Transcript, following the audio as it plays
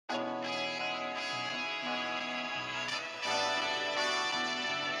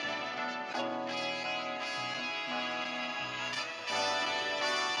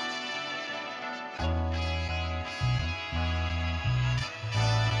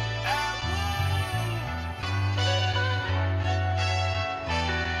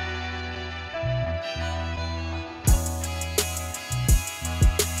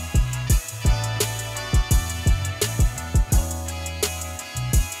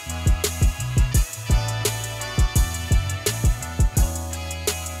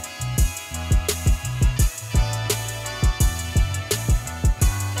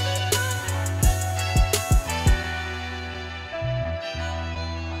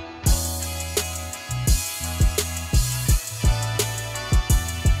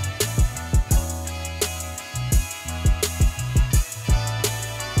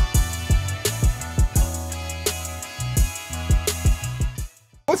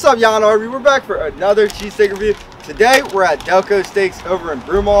What's up, y'all? Arby? We're back for another cheesesteak review. Today we're at Delco Steaks over in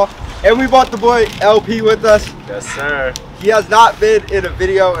Broomall, and we brought the boy LP with us. Yes, sir. He has not been in a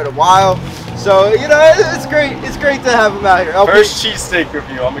video in a while, so you know it's great. It's great to have him out here. LP, first cheesesteak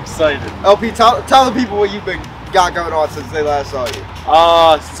review. I'm excited. LP, tell the people what you've got going on since they last saw you.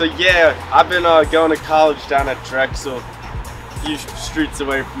 So yeah, I've been going to college down at Drexel, a few streets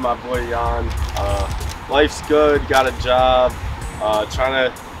away from my boy Jan. Life's good. Got a job. Trying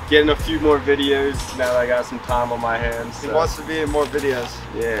to get in a few more videos now that I got some time on my hands. So. He wants to be in more videos.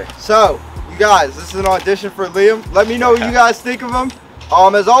 Yeah. So, you guys, this is an audition for Liam. Let me know what you guys think of him.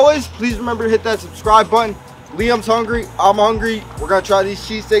 As always, please remember to hit that subscribe button. Liam's hungry. I'm hungry. We're going to try these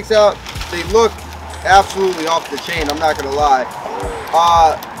cheesesteaks out. They look absolutely off the chain. I'm not going to lie.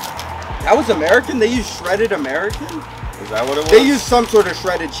 That was American? They used shredded American? Is that what it was? They used some sort of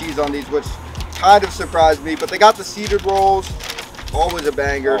shredded cheese on these, which kind of surprised me. But they got the seeded rolls. Always a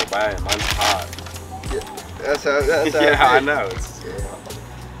banger. Oh man, mine's hot. Yeah, that's how yeah, I know. It's,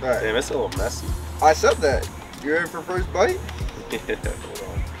 all right. Damn, it's a little messy. I said that. You ready for first bite? Yeah, hold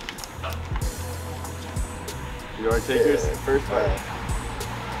on. You already take yours? First bite.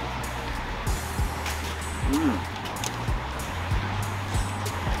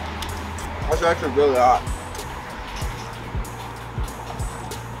 That's actually really hot.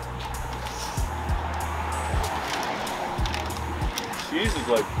 Cheese is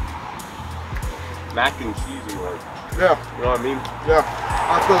like mac and cheesy, like. Yeah. You know what I mean? Yeah.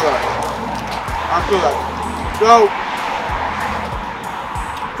 I feel that. I feel that. So,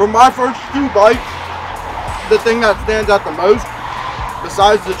 from my first 2 bites, the thing that stands out the most,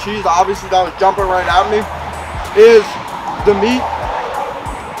 besides the cheese, obviously that was jumping right at me, is the meat.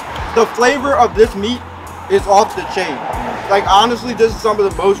 The flavor of this meat is off the chain. Like, honestly, this is some of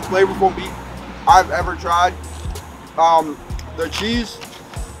the most flavorful meat I've ever tried. The cheese,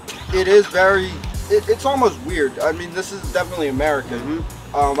 it is very, it's almost weird. I mean, this is definitely American.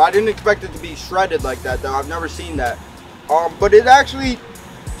 I didn't expect it to be shredded like that, though. I've never seen that. But it actually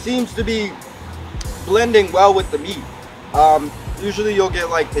seems to be blending well with the meat. Usually you'll get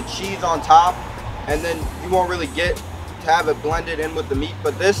like the cheese on top, and then you won't really get to have it blended in with the meat.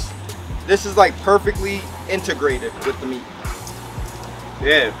 But this is like perfectly integrated with the meat.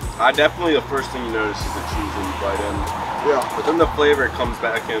 Yeah, the first thing you notice is the cheese when you bite in. Yeah. But then the flavor comes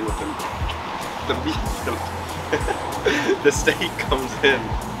back in with the meat. The steak comes in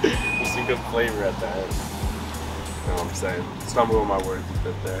with some good flavor at the end. You know what I'm saying? Stumble with my words a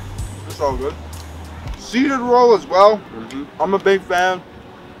bit there. It's all good. Seeded roll as well. I'm a big fan.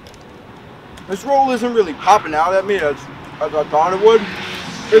 This roll isn't really popping out at me as I thought it would.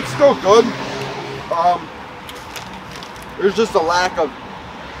 It's still good. There's just a lack of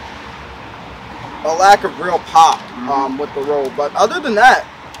real pop with the roll, but other than that,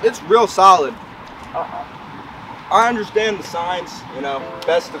 it's real solid. I understand the signs, you know,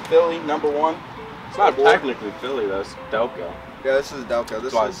 best of Philly, #1. It's not technically Philly, though. It's Delco. Yeah, this is Delco.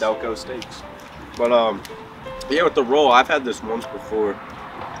 This is Delco Steaks. But yeah, with the roll, I've had this once before.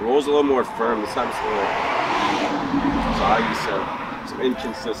 The roll's a little more firm. This time it's a little soggy, so some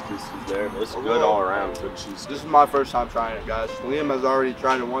inconsistencies there, but it's good all around. Good cheese. This is my first time trying it, guys. Liam has already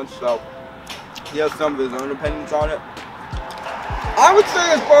tried it once, so he has some of his own opinions on it. I would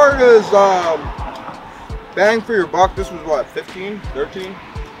say as far as bang for your buck, this was what, 15, 13?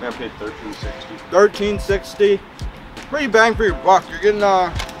 I paid $13.60. $13.60. Pretty bang for your buck. You're getting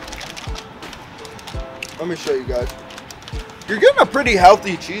let me show you guys. You're getting a pretty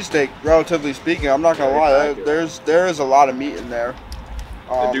healthy cheesesteak, relatively speaking. I'm not gonna lie. There is a lot of meat in there.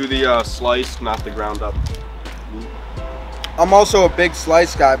 They do the sliced, not the ground up meat. I'm also a big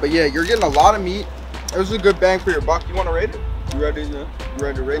slice guy, but yeah, you're getting a lot of meat. This is a good bang for your buck. You want to rate it? You ready to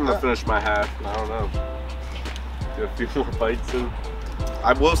rate I'm gonna finish my half. I don't know. Get a few more bites in.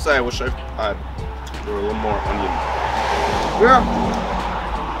 I will say, I wish there were a little more onion. Yeah,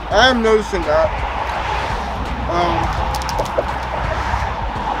 I am noticing that.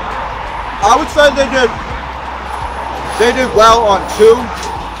 I would say they did well on 2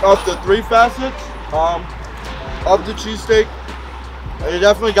 of the 3 facets of the cheesesteak. They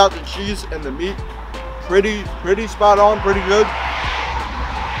definitely got the cheese and the meat pretty spot on, pretty good.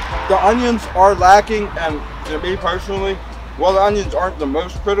 The onions are lacking, and to me personally, while the onions aren't the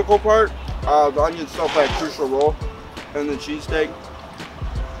most critical part, the onions still play a crucial role in the cheesesteak.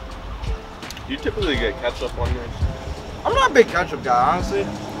 Do you typically get ketchup on yours? I'm not a big ketchup guy, honestly.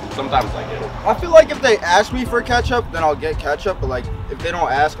 Sometimes I get it. I feel like if they ask me for ketchup, then I'll get ketchup, but like if they don't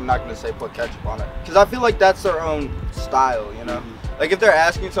ask, I'm not gonna say put ketchup on it, because I feel like that's their own style, you know. Like if they're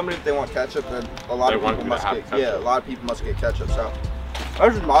asking somebody if they want ketchup, then a lot of people must get ketchup. So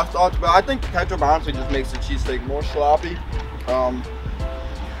That's just my thoughts, but I think ketchup honestly just makes the cheesesteak more sloppy,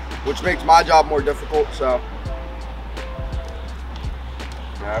 which makes my job more difficult, so.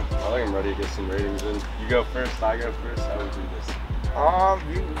 I think I'm ready to get some ratings in. You go first, I go first, how would we do this?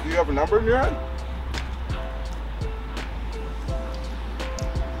 Do you have a number in your head?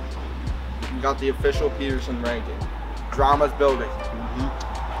 You got the official Peterson ranking. Drama's building.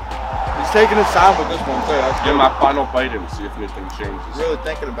 He's taking his time with this one too. That's Get my final bite in, see if anything changes. really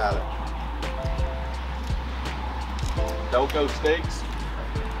thinking about it. Delco Steaks.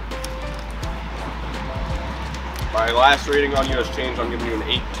 My last rating on you has changed. I'm giving you an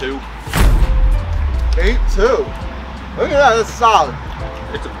 8.2. 8.2. Look at that, that's solid.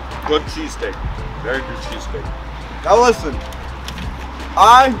 It's a good cheesesteak. Very good cheesesteak. Now listen,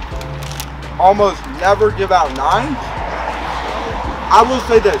 I almost never give out 9s. I will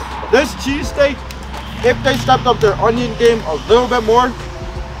say this. This cheesesteak, if they stepped up their onion game a little bit more,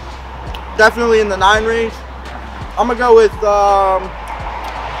 definitely in the 9 range. I'm gonna go with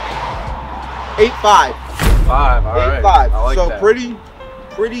 8.5. 5, all right. 8.5. I like so that. pretty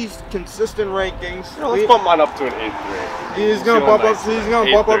consistent rankings. You know, let's bump mine up to an 8.3. He's gonna bump up. He's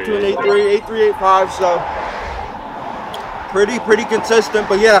gonna bump up to an 8.3, 8.3, 8.5. So pretty consistent.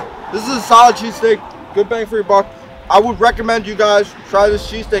 But yeah, this is a solid cheesesteak. Good bang for your buck. I would recommend you guys try this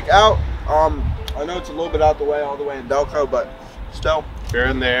cheesesteak out. I know it's a little bit out the way, all the way in Delco, but still. If you're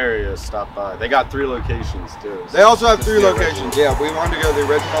in the area, stop by. They got 3 locations too. So they also have 3 locations. Yeah, we wanted to go to the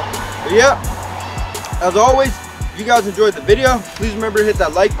original. But yeah, as always, if you guys enjoyed the video, please remember to hit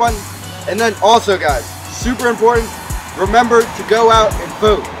that like button. And then also, guys, super important, remember to go out and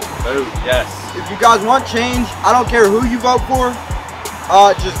vote. Vote, yes. If you guys want change, I don't care who you vote for,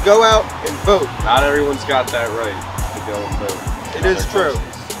 just go out and vote. Not everyone's got that right to go and vote. It is true.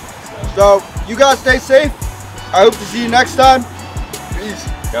 So, you guys stay safe. I hope to see you next time. Peace.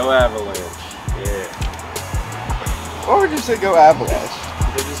 Go Avalanche. Yeah. Why would you say go Avalanche?